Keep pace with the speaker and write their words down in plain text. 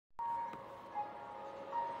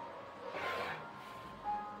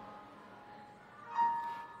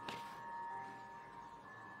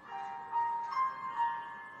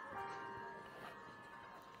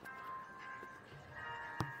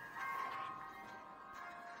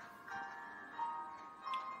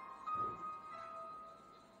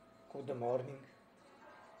Good morning,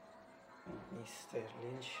 Mr.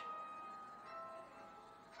 Lynch.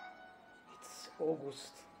 It's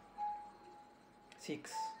August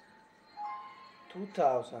 6,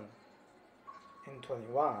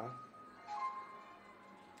 2021,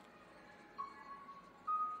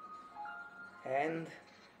 and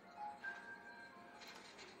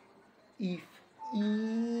if you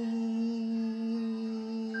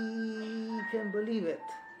can believe it,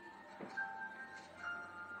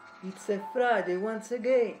 it's a Friday once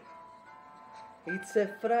again. It's a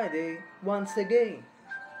Friday once again.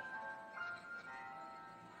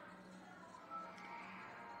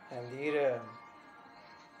 And here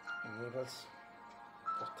in Naples,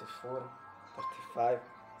 34, 35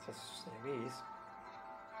 Celsius degrees,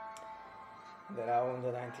 and around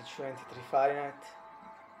 92, 93 Fahrenheit.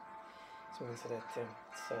 So means that it's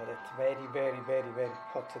that very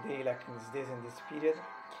hot day, like in these days and this period.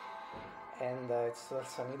 And it's a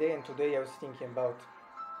sunny day, and today I was thinking about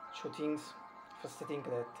two things. First thing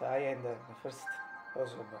that I had the first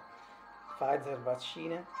dose of Pfizer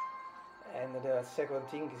vaccine, and the second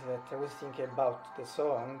thing is that I was thinking about the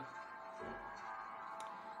song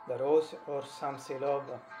The Rose or Some Say Love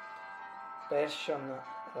version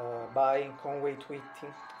by Conway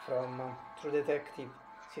Twitty from True Detective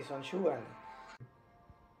Season 2, and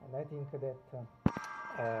I think that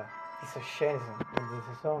this scenism in this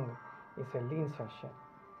song is a Lynch scene.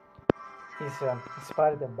 It's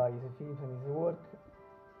inspired by his films and his work.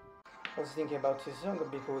 I was thinking about this song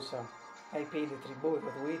because I paid tribute to it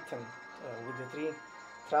with the 3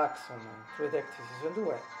 tracks on True Detective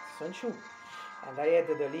Season 2, and I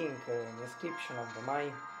added the link in the description of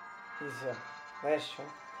his version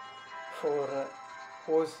for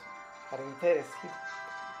those are interested.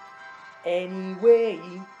 Anyway,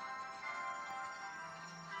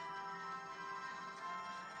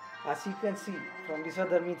 as you can see from this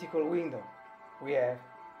other mythical window, we have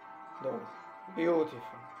those beautiful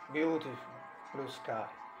blue sky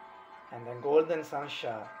and the golden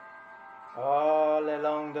sunshine all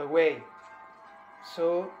along the way.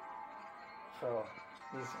 So, from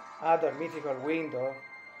this other mythical window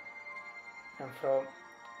and from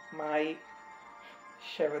my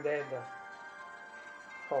shaved head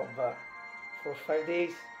of 4-5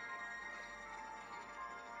 days,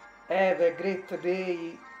 have a great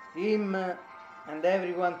day, him and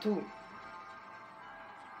everyone too.